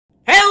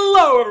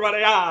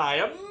everybody, I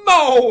am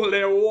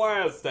Moldy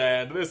West,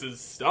 and this is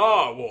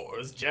Star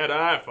Wars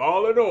Jedi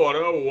Fallen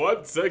Order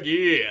once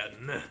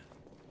again.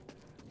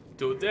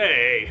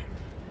 Today,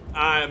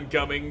 I'm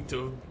coming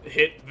to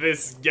hit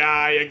this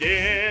guy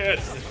again.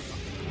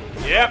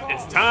 Yep,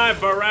 it's time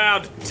for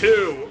round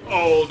 2,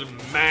 old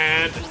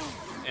man.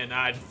 And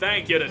I'd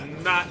thank you to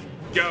not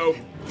go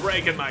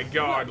breaking my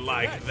guard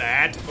like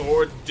that,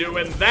 or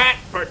doing that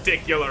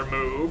particular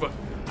move.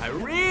 I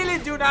really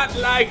do not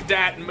like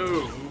that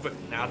move.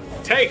 Now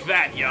take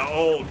that, you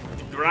old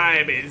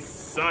grimy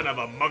son of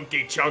a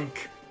monkey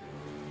chunk.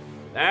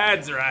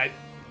 That's right.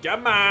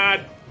 Come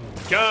on.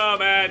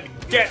 Come and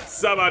get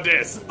some of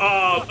this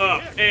all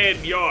up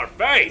in your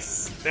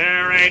face.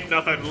 There ain't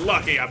nothing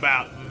lucky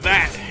about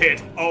that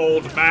hit,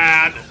 old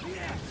man.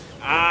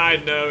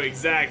 I know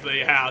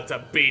exactly how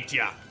to beat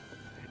ya.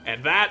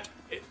 And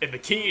the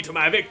key to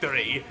my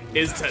victory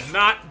is to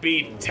not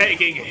be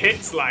taking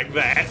hits like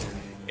that.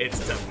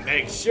 It's to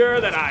make sure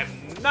that I'm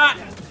not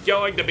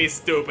going to be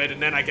stupid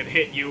and then I can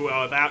hit you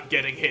without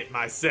getting hit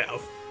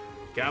myself.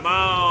 Come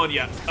on,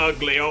 you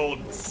ugly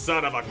old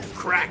son of a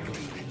crack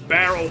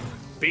barrel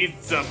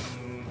pizza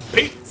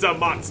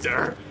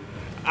monster.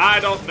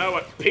 I don't know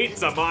what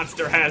pizza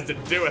monster has to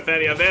do with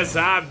any of this.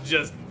 I'm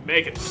just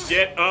making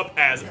shit up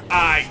as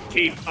I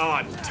keep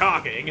on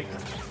talking.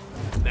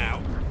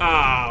 Now,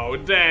 oh,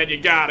 then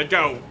you gotta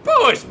go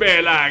push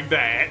me like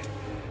that.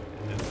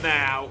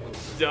 Now,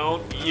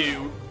 don't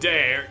you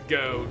dare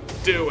go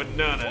doing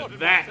none of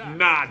that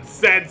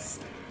nonsense.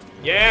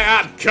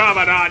 Yeah, I'm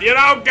coming on. You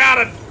don't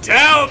gotta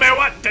tell me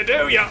what to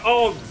do, you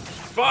old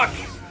fuck.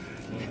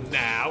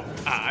 Now,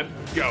 I'm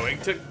going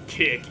to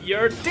kick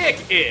your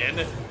dick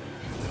in.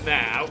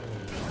 Now,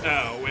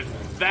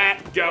 with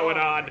that going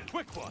on,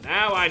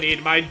 now I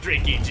need my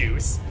drinky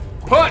juice.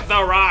 Put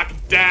the rock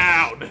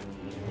down.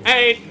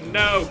 Ain't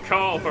no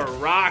call for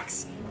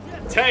rocks.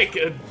 Take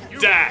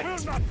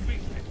that.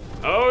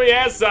 Oh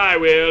yes, I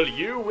will.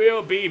 You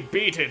will be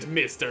beaten,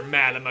 Mr.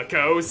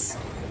 Malamacos.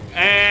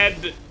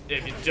 And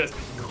if you just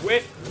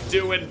quit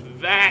doing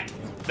that,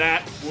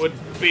 that would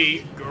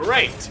be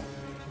great.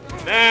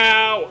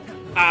 Now,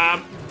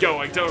 I'm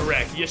going to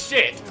wreck your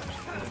shit.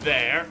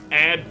 There,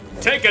 and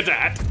take a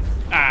dat.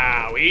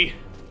 Owie.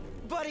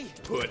 Buddy.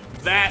 Put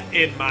that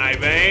in my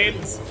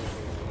veins.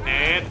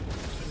 And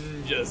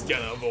just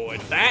gonna avoid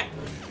that.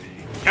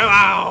 Come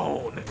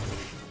on.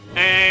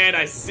 And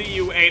I see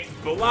you ain't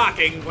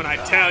blocking when I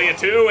tell you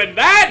to, and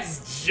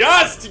that's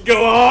just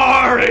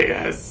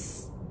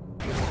glorious!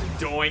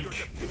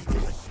 Doink.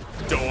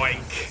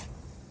 Doink.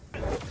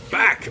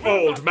 Back,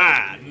 old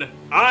man!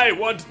 I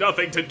want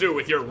nothing to do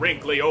with your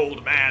wrinkly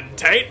old man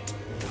taint.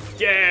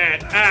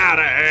 Get out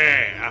of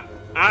here!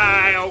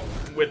 I'll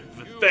with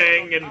the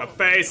thing in my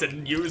face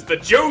and use the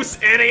juice,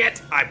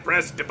 idiot! I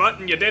pressed the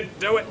button, you didn't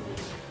do it.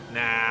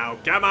 Now,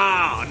 come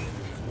on.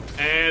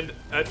 And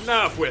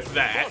enough with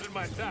that.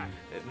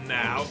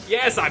 Now,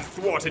 yes, I've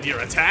thwarted your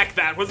attack.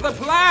 That was the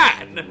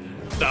plan.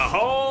 The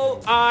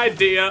whole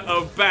idea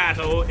of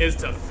battle is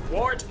to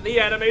thwart the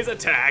enemy's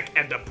attack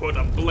and to put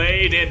a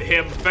blade in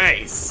his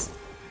face.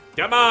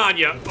 Come on,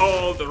 you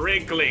old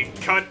wrinkly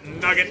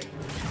cunt nugget.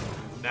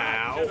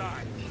 Now,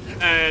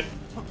 and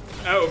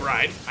oh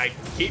right, I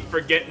keep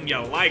forgetting you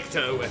like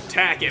to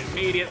attack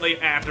immediately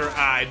after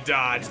I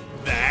dodge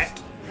that.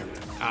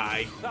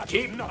 I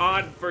keep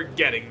on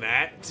forgetting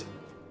that.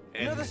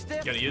 And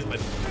gonna use my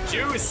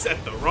juice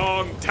at the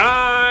wrong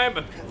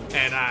time.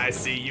 And I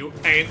see you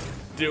ain't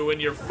doing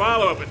your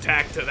follow-up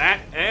attack to that.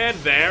 And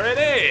there it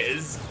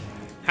is.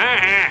 Ha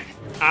ha.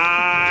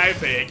 I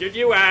figured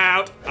you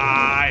out.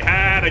 I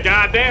had a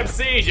goddamn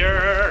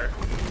seizure.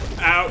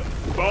 Out.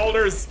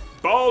 Boulders.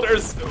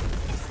 Boulders.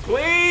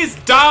 Please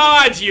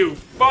dodge, you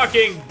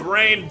fucking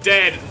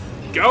brain-dead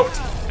goat.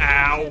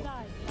 Ow.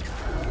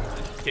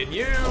 Can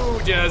you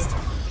just...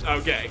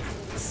 Okay.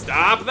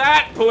 Stop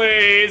that,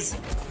 please.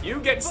 You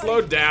get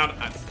slowed down.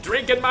 I'm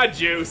drinking my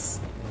juice.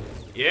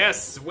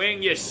 Yes,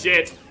 swing your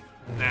shit.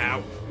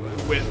 Now,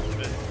 with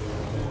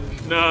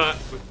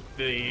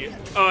the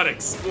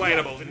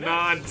unexplainable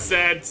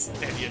nonsense,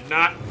 and you're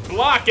not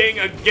blocking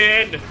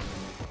again.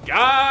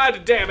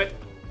 God damn it.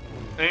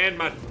 And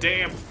my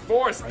damn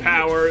force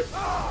power.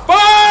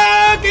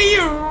 Fuck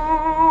you!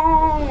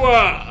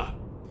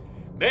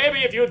 Maybe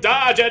if you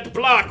dodge and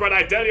block when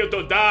I tell you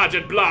to dodge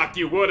and block,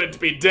 you wouldn't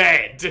be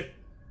dead.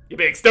 You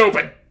being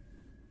stupid.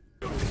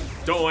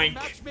 Doink.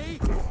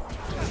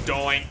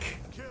 Doink.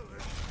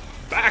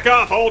 Back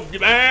off, old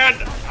man.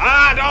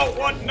 I don't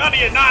want none of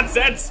your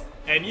nonsense.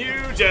 And you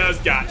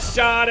just got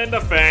shot in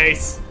the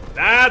face.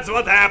 That's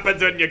what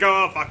happens when you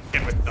go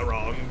fucking with the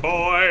wrong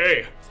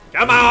boy.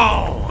 Come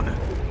on.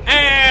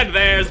 And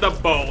there's the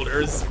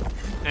boulders.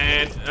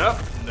 And, oh,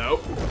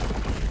 nope.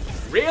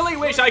 Really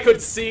wish I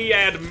could see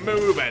and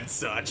move and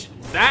such.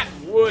 That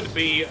would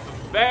be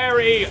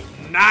very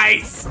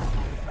nice.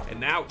 And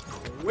now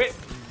quit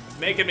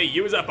making me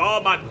use up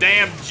all my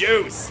damn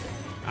juice.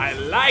 I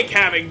like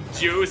having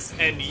juice,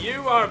 and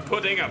you are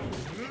putting a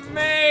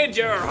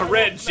major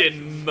wrench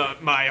in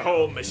my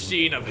whole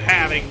machine of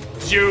having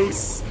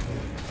juice.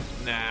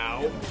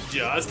 Now,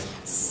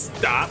 just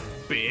stop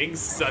being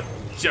such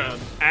an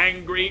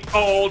angry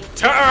old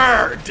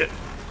turd!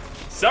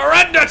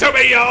 Surrender to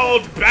me, you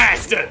old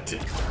bastard!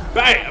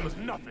 Bam!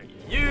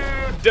 You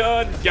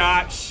done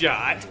got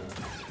shot.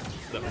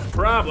 The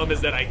problem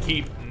is that I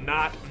keep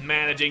not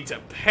managing to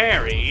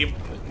parry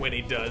when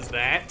he does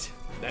that.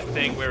 That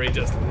thing where he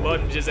just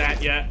lunges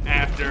at you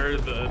after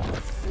the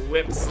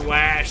flip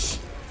slash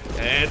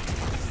and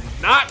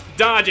not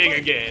dodging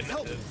again.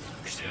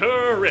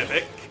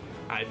 Terrific.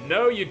 I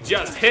know you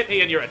just hit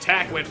me and your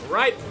attack went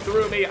right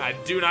through me. I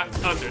do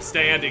not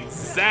understand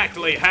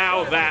exactly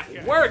how that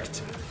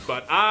worked,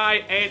 but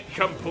I ain't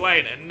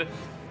complaining.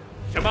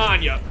 Come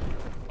on, you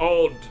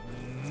old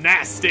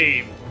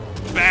nasty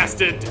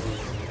bastard.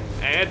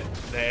 And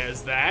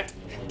there's that.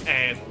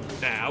 And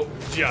now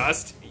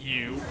just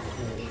you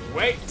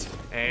wait.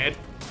 And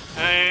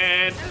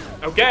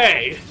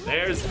okay,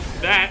 there's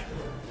that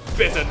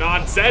bit of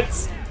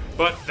nonsense.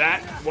 But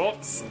that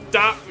won't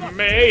stop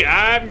me.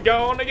 I'm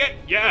gonna get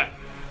ya.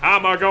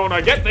 I'm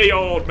gonna get the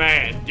old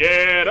man.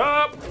 Get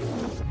up.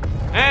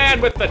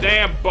 And with the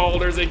damn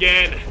boulders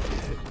again.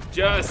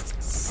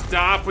 Just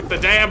stop with the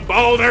damn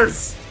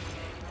boulders.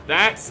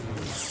 That's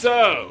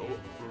so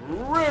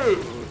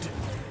rude.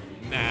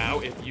 Now,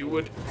 if you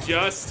would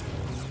just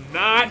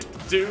not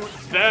do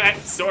that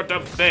sort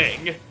of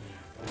thing.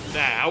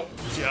 Now,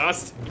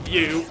 just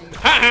you.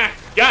 Haha!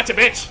 Gotcha,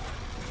 bitch!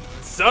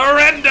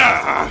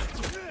 Surrender!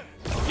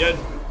 You're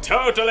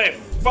totally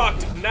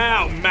fucked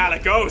now,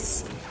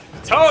 Malicos.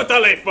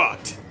 Totally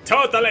fucked.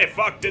 Totally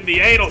fucked in the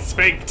anal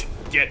sphinx.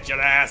 Get your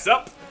ass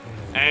up.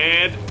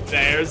 And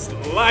there's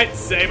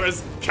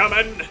lightsabers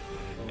coming.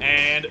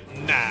 And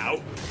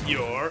now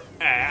your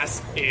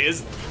ass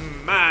is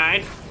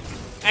mine.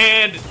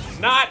 And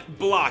not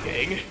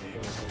blocking.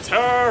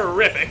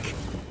 Terrific.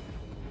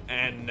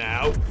 And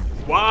now,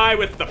 why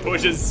with the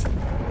pushes?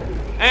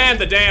 And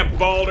the damn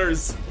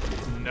boulders.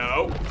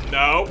 No,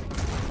 no,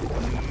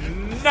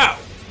 no.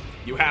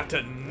 You have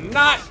to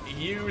not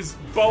use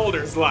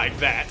boulders like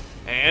that.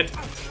 And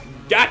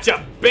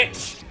gotcha,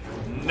 bitch.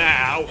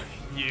 Now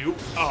you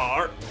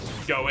are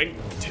going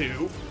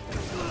to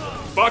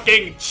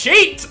fucking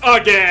cheat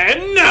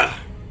again.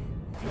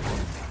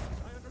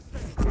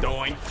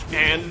 Doink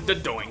and a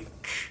doink.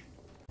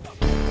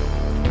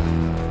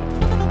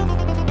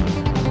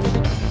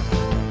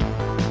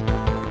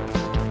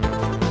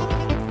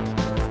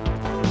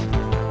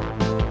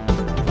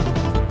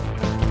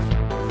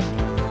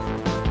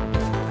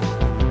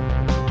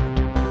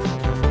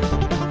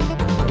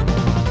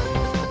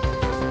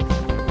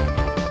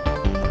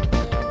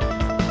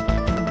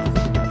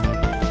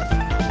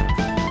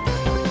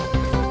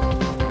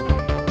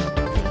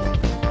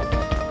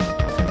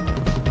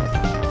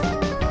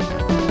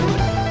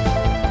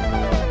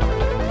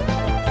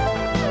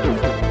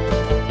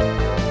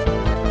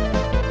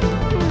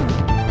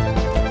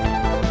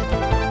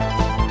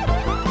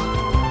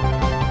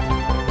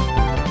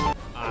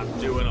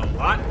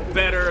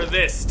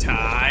 This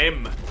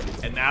time,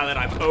 and now that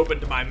I've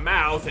opened my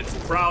mouth, it's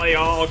probably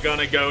all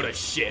gonna go to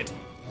shit,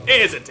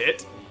 isn't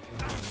it?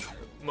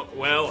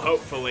 Well,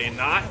 hopefully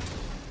not.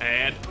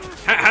 And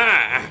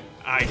haha,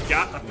 I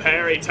got the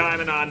parry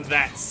timing on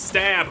that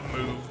stab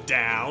move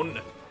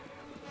down.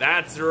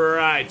 That's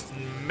right,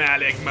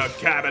 Malik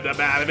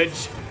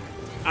Makabadabavich.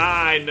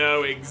 I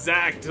know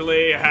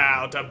exactly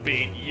how to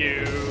beat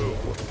you.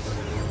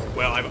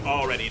 Well, I've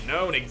already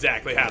known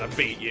exactly how to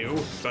beat you,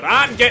 but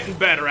I'm getting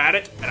better at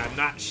it, and I'm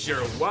not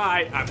sure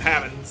why I'm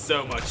having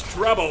so much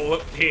trouble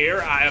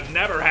here. I have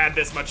never had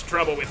this much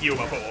trouble with you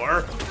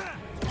before.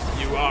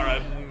 You are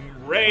a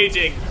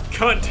raging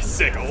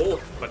cunt-sickle,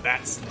 but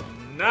that's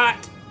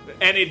not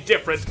any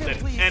different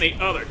than any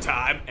other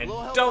time, and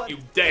don't you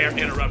dare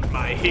interrupt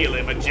my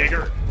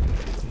healing-a-jigger.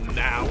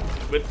 Now,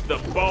 with the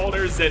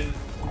boulders and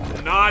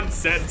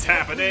nonsense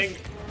happening,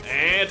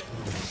 and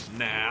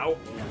now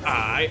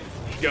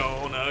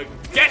gonna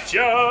get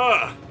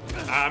ya!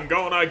 I'm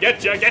gonna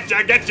get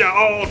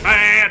ya, old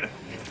man!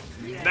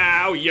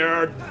 Now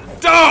you're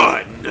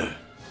done!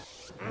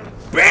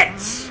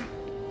 Bitch!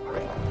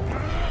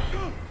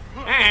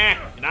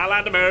 You're not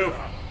allowed to move.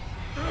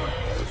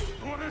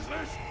 What is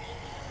this?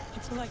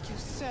 It's like you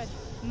said,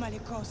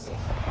 Malikos.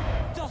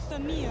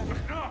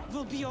 Dothamir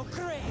will be your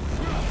grave.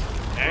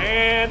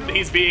 And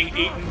he's being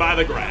eaten by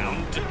the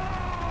ground.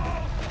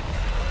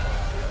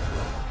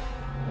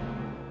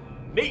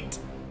 Neat.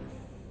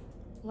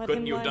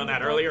 Couldn't you have done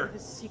that earlier?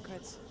 His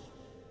secrets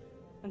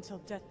until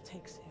death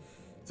takes him.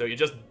 So you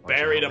just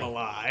buried him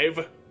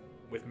alive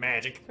with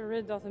magic. To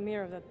rid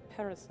Dothamir of that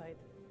parasite.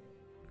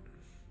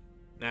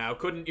 Now,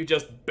 couldn't you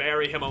just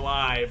bury him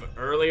alive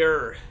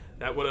earlier?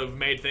 That would have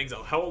made things a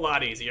whole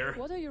lot easier.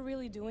 What are you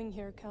really doing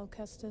here, Cal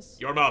Kestis?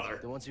 Your mother.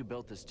 The ones who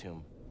built this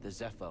tomb, the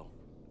Zepho,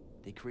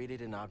 they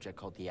created an object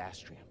called the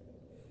Astrium.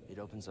 It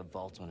opens a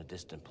vault on a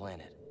distant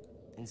planet.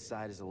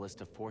 Inside is a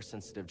list of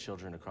Force-sensitive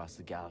children across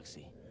the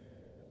galaxy.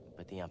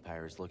 But the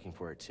Empire is looking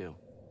for it too.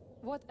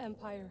 What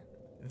Empire?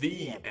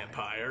 The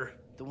Empire.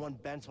 The one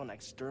bent on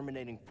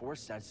exterminating Force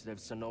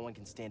sensitives so no one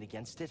can stand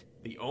against it?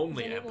 The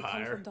only Then it will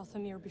come empire. from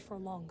Dothamir before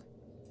long,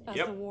 as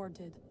Yep. the war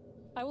did.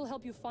 I will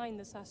help you find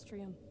this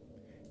Astrium.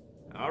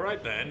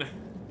 Alright then.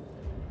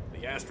 The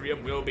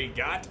Astrium will be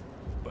got,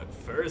 but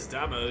first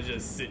I'm gonna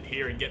just sit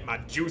here and get my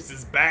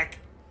juices back.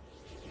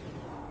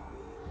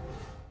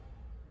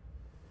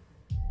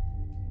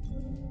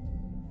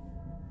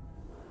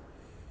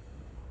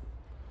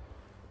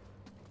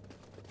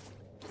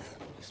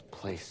 This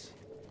place.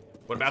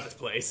 What about this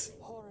place?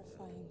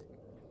 Horrifying.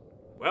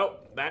 Well,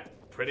 that's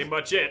pretty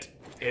much it.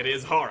 It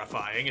is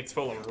horrifying. It's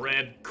full of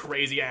red,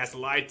 crazy-ass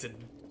lights and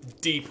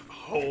deep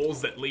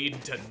holes that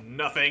lead to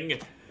nothing.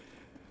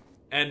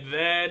 And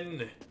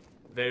then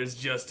there's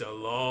just a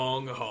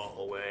long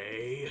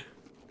hallway.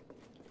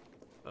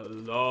 A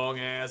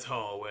long-ass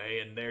hallway,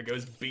 and there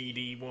goes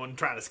BD1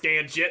 trying to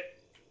scan shit.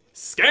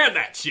 Scan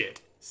that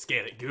shit!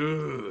 Scan it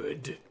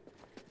good.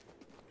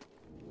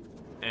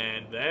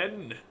 And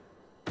then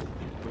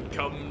we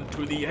come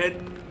to the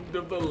end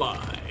of the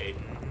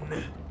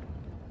line.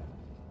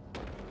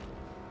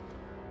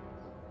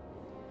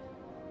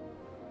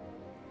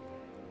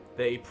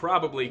 They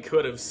probably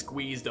could have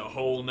squeezed a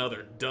whole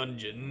nother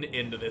dungeon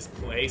into this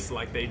place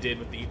like they did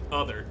with the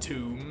other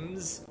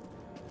tombs.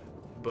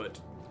 But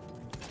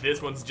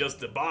this one's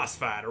just a boss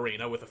fight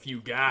arena with a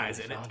few guys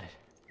in it. Found it.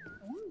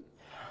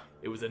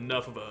 It was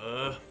enough of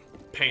a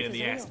pain in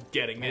the ass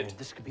getting Man, it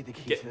this could be the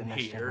key to getting the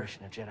next here.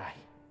 generation of Jedi.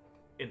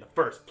 in the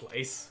first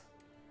place.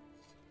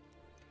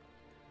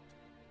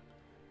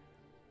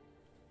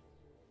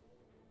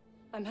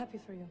 I'm happy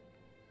for you.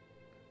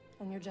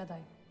 And your Jedi.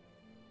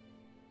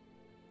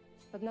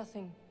 But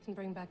nothing can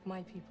bring back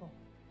my people.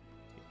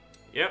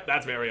 Yep,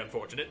 that's very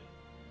unfortunate.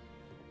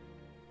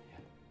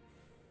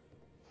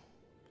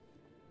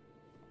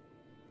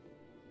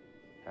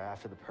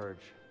 After the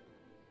purge,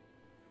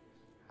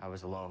 I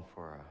was alone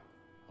for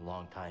a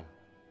long time.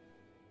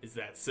 Is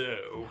that so?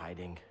 In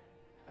hiding.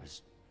 I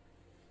was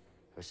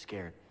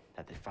scared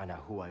that they'd find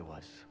out who I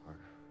was or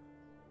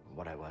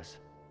what I was.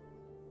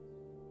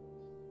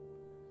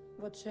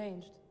 What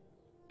changed?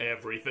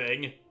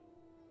 Everything.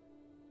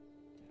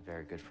 A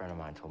very good friend of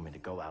mine told me to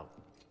go out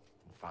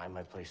and find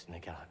my place in the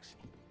galaxy.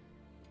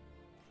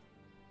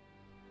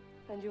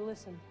 And you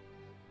listened.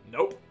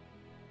 Nope.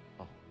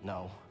 Well,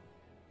 no.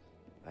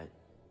 But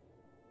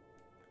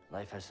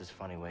life has this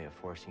funny way of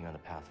forcing you on the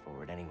path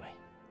forward anyway.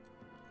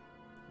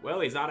 Well,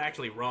 he's not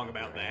actually wrong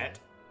about that.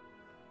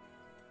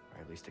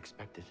 Or at least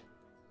expected.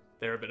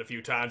 There have been a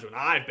few times when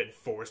I've been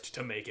forced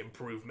to make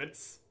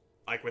improvements.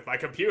 Like with my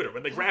computer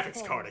when the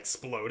graphics card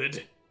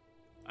exploded.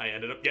 I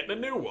ended up getting a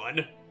new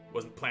one.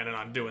 Wasn't planning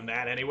on doing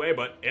that anyway,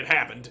 but it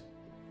happened.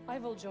 I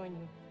will join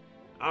you.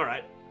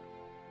 Alright.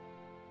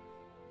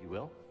 You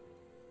will?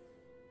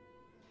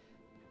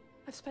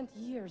 I've spent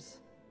years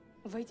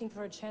waiting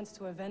for a chance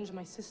to avenge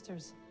my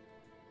sisters.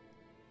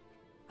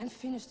 I'm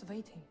finished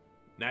waiting.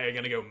 Now you're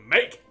gonna go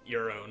make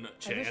your own I wish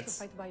to chance.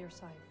 fight by your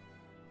side.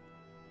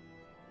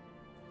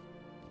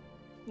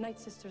 Night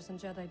Sisters and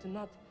Jedi do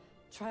not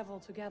travel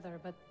together,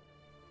 but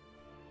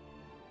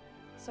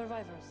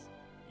survivors,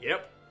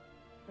 Yep.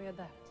 we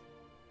adapt.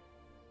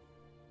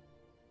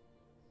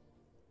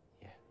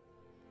 Yeah.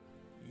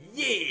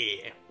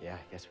 Yeah! Yeah,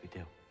 yes we do.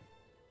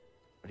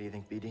 What do you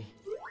think, BD?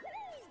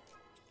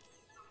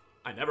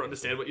 I never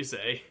understand what you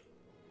say.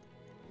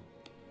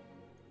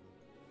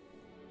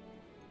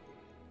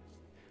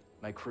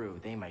 My crew,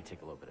 they might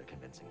take a little bit of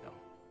convincing, though.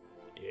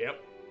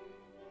 Yep.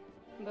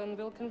 Then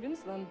we'll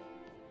convince them.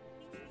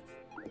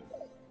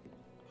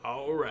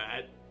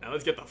 Alright. Now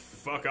let's get the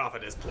fuck off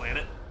of this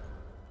planet.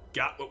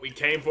 Got what we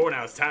came for,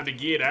 now it's time to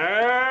get out!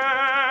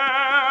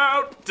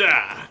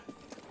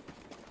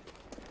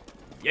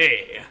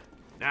 Yeah!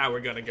 Now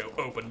we're gonna go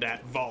open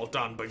that vault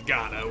on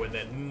Bogano, and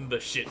then the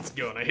shit's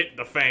gonna hit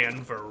the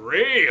fan for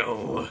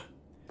real!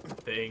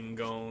 Thing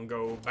gonna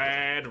go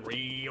bad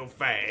real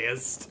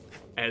fast,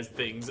 as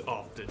things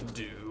often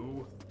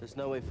do. There's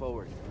no way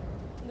forward.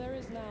 There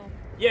is now.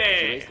 Did you Yeah!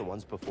 raise the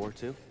ones before,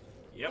 too?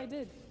 I Yep,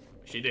 did.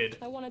 she did.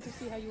 I wanted to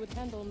see how you would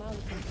handle Malcolm.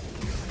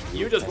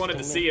 You just wanted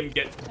to see him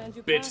get And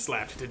you bitch passed.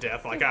 slapped to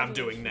death like I'm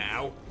doing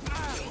now.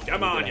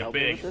 Come on, you help me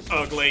big, with this?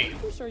 ugly.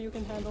 I'm sure you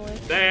can handle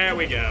it. There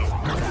we go.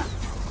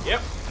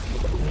 Yep.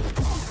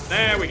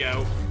 There we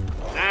go.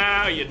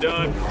 Now you're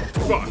done.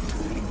 Fucked.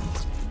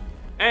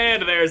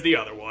 And there's the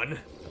other one.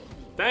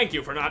 Thank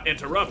you for not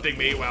interrupting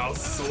me while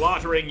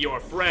slaughtering your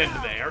friend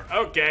there.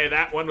 Okay,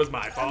 that one was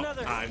my fault.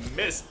 I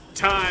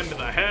mistimed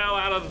the hell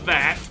out of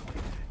that.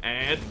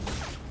 And,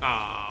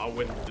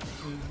 with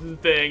the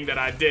thing that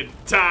I did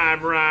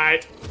time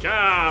right.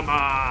 Come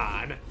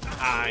on.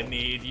 I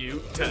need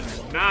you to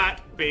not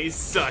be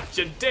such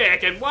a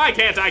dick. And why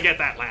can't I get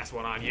that last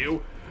one on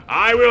you?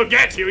 I will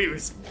get you,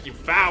 you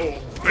foul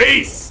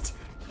beast.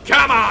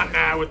 Come on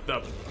now with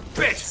the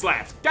bitch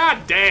slaps. God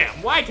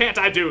damn, why can't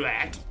I do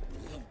that?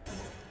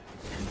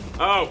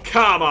 Oh,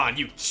 come on,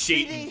 you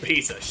cheating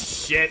piece of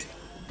shit.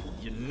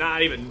 You're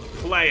not even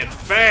playing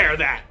fair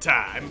that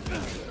time.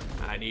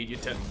 I need you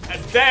to...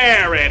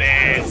 There it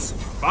is!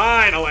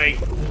 Finally!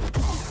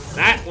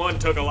 That one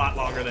took a lot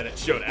longer than it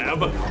should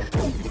have.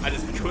 I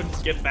just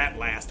couldn't get that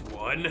last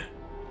one.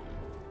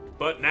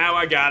 But now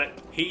I got it.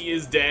 He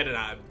is dead,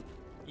 and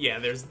yeah,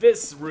 there's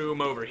this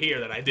room over here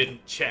that I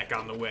didn't check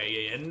on the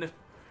way in.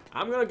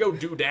 I'm gonna go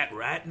do that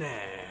right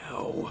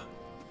now.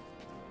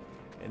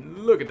 And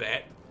look at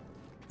that.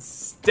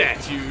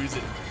 Statues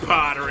and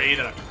pottery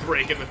that I'm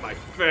breaking with my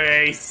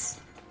face.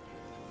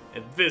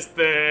 And this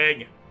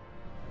thing.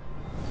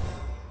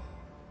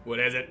 What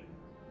is it?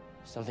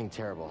 Something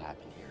terrible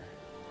happened here.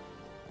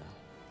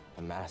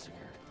 A massacre.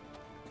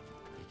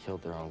 They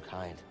killed their own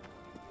kind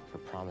for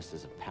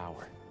promises of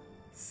power.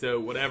 So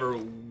whatever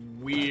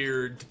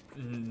weird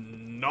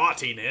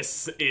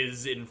naughtiness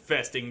is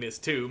infesting this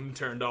tomb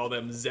turned all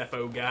them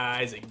Zepho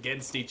guys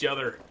against each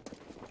other.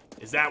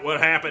 Is that what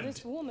happened?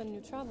 This woman you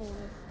travel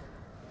with,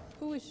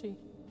 who is she?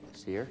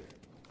 See her?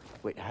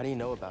 Wait, how do you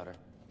know about her?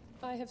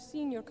 I have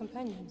seen your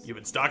companions. You've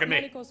been stalking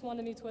me? Malicos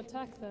wanted me to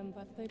attack them,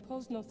 but they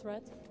posed no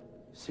threat.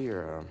 See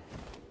her,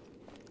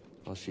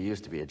 well, she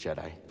used to be a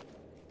Jedi.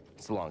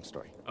 It's a long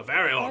story. A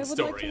very long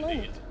story,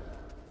 indeed.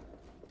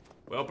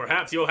 Well,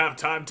 perhaps you'll have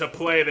time to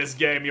play this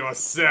game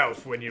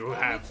yourself when you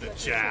have the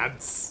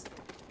chance.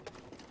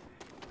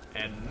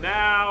 And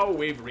now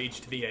we've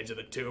reached the edge of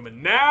the tomb,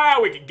 and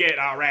now we can get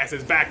our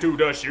asses back to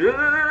the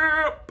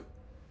ship!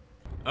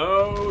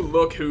 Oh,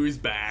 look who's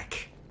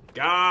back.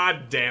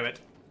 God damn it.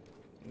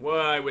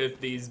 Why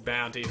with these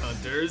bounty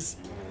hunters?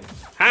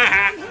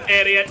 Haha,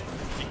 idiot!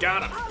 You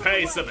gotta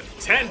pay some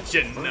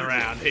attention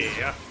around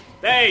here.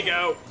 There you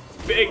go.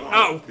 Big,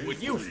 oh,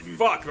 would you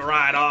fuck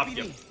right off,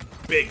 you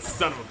big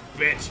son of a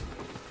bitch.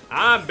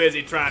 I'm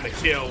busy trying to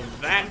kill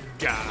that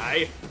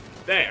guy.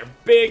 There,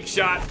 big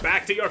shot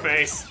back to your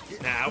face.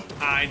 Now,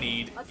 I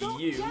need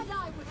you.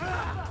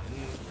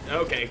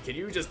 Okay, can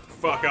you just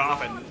fuck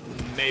off and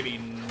maybe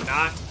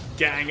not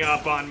gang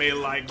up on me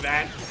like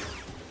that?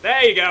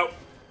 There you go.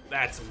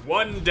 That's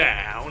one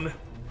down.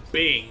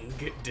 Bing,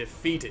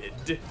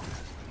 defeated.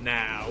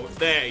 Now,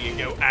 there you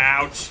go.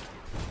 Ouch.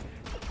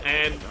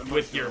 And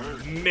with your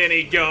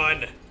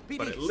minigun.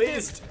 But at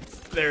least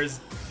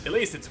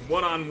it's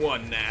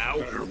one-on-one now.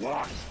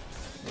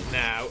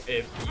 Now,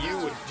 if you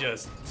would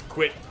just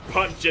quit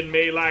punching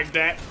me like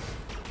that.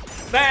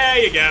 There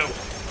you go.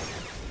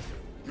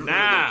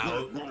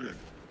 Now,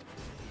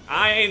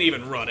 I ain't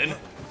even running.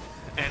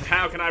 And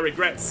how can I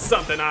regret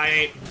something I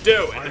ain't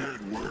doing?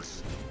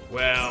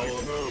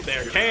 Well,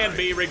 there can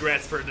be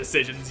regrets for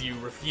decisions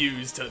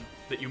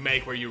that you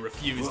make where you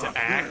refuse to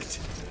act.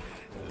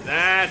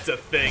 That's a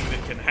thing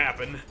that can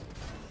happen.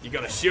 You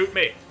gonna shoot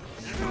me?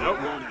 Nope.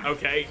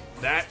 Okay,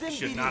 that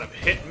should not have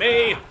hit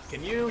me.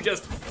 Can you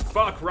just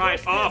fuck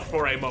right off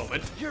for a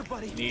moment?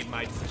 Need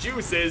my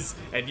juices,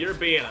 and you're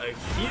being a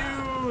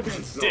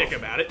huge dick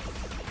about it.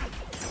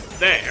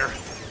 There.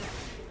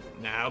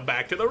 Now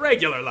back to the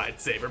regular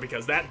lightsaber,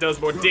 because that does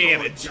more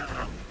damage.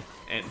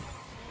 And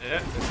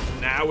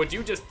now would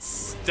you just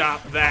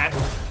stop that?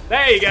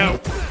 There you go.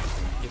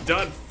 You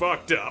done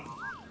fucked up.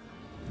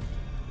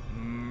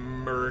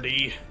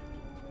 Murdy.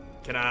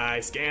 Can I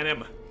scan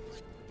him?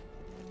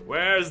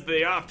 Where's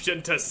the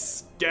option to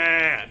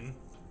scan?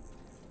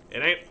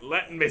 It ain't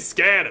letting me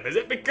scan him. Is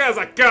it because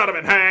I cut him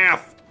in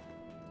half?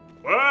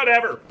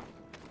 Whatever.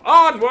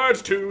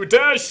 Onwards to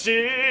the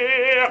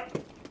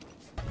ship!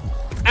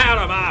 Out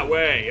of my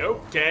way.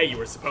 Okay, you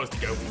were supposed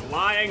to go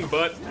flying,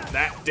 but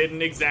that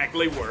didn't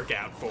exactly work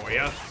out for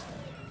you.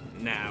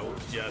 Now,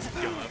 just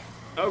gonna...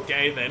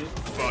 Okay, then.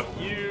 Fuck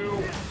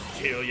you.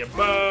 Kill you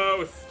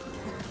both.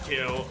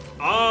 Kill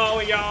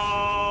all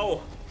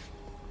y'all.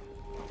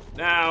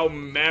 Now,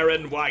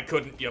 Marin, why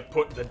couldn't you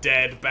put the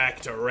dead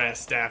back to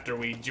rest after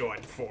we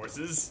joined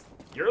forces?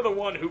 You're the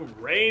one who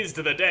raised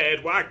the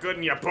dead. Why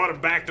couldn't you put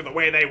them back to the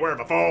way they were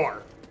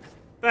before?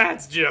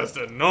 That's just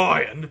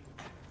annoying.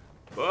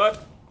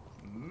 But,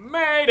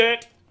 made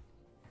it!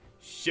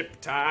 Ship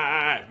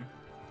time.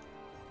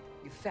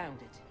 You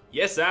found it.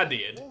 Yes, I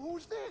did. Well,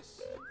 who's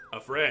this? A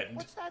friend.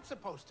 What's that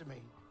supposed to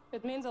mean?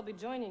 It means I'll be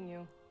joining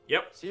you.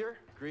 Yep. See her?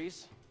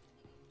 Grease?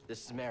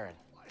 This is Marin.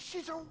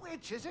 She's a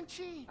witch, isn't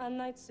she? A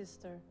night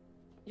sister.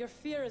 Your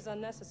fear is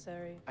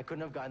unnecessary. I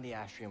couldn't have gotten the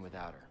Astrium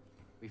without her.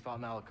 We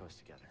fought Malicos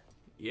together.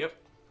 Yep.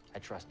 I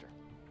trust her.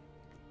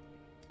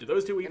 Do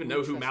those two even And know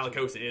we who trust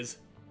Malicos is?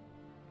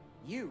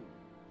 You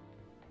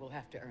will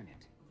have to earn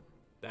it.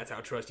 That's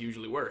how trust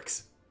usually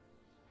works.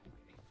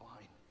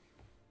 Fine.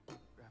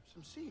 Grab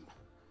some seam.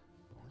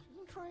 She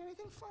doesn't try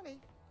anything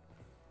funny.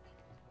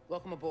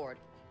 Welcome aboard.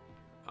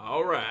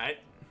 Alright.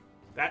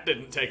 That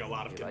didn't take a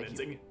lot of They like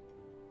convincing.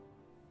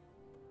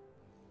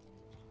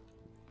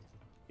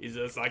 He's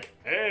just like,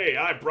 hey,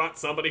 I brought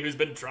somebody who's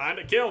been trying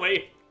to kill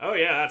me. Oh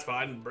yeah, that's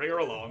fine. Bring her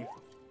along.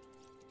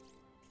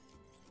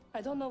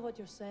 I don't know what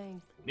you're saying.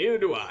 Neither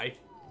do I.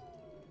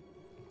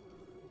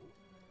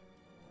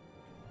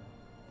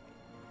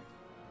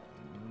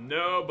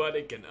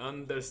 Nobody can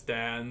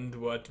understand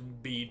what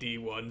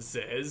BD1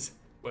 says.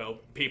 Well,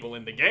 people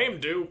in the game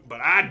do,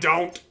 but I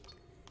don't.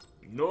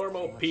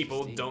 Normal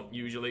people don't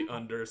usually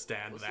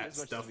understand We'll see that as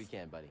much stuff. as we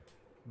can, buddy.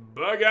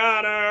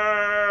 Bogano!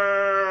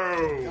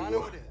 I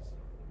know it is.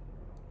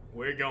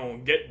 We're gonna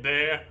get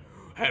there,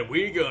 and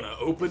we're gonna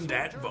open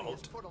that Journey has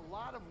vault. put a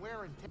lot of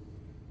wear and tear.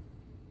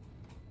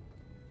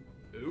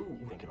 Ooh.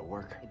 Think it'll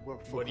work? It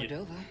worked for What do you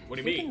Cordova. What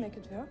do you You can mean? make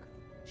it work.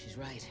 She's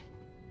right.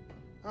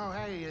 Oh,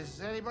 hey,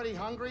 is anybody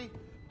hungry?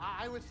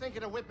 I was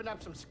thinking of whipping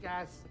up some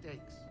sky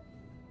steaks.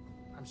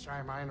 I'm sorry,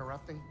 am I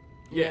interrupting?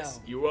 Yes,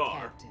 No, you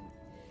are. Captain.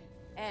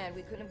 And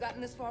we couldn't have gotten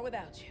this far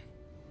without you.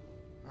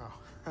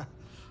 Oh,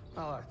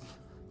 well,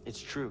 It's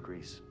true,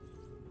 Grease.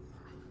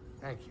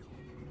 thank you.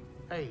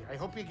 Hey, I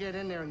hope you get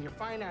in there and you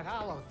find that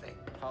hollow thing.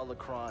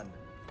 Holocron.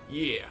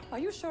 Yeah, Are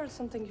you sure it's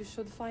something you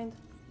should find?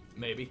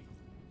 maybe.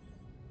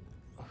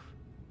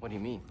 What do you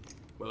mean?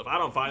 Well, if I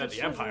don't find it, The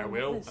the Empire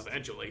children on will, the list.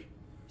 eventually.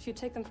 If you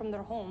take them from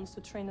their homes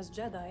to train as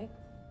Jedi,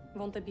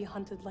 won't they be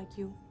hunted like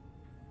you?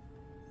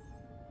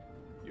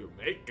 You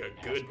make a It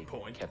has to be good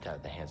point. Kept out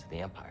of the hands of the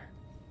Empire.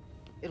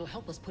 It'll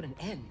help us put an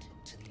end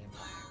to the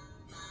Empire.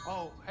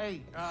 Oh,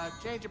 hey,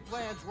 change of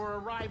plans, we're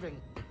arriving.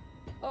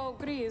 Oh,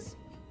 Grease,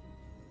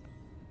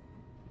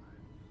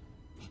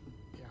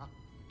 Yeah?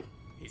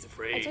 He's I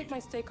afraid. take my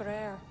steak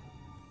rare.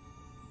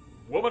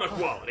 Woman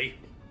equality.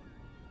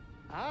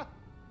 Huh?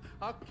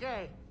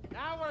 Okay,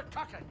 now we're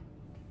cooking.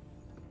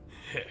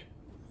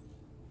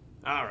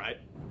 Alright.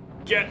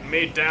 Get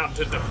me down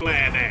to the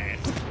planet.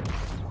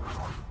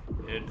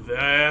 And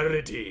there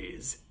it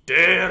is.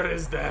 There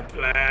is the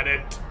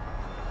planet.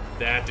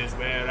 That is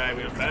where I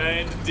will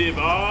find the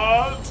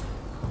vault.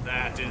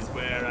 That is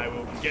where I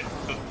will get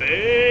the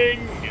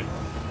thing.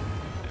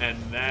 And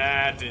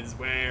that is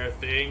where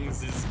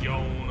things is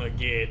gonna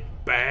get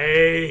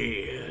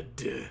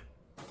bad.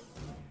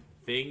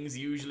 Things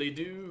usually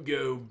do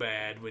go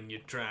bad when you're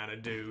trying to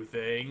do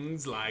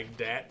things like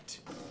that.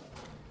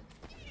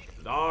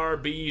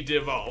 RB the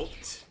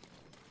vault.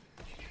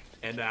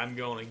 And I'm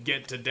gonna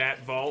get to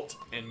that vault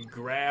and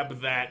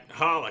grab that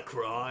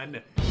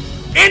holocron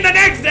in the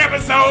next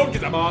episode,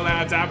 because I'm all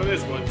out of time for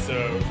this one.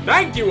 So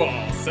thank you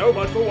all so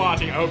much for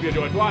watching. I hope you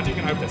enjoyed watching,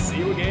 and I hope to see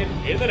you again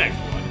in the next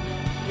one.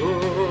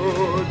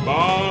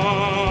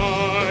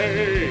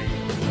 Goodbye.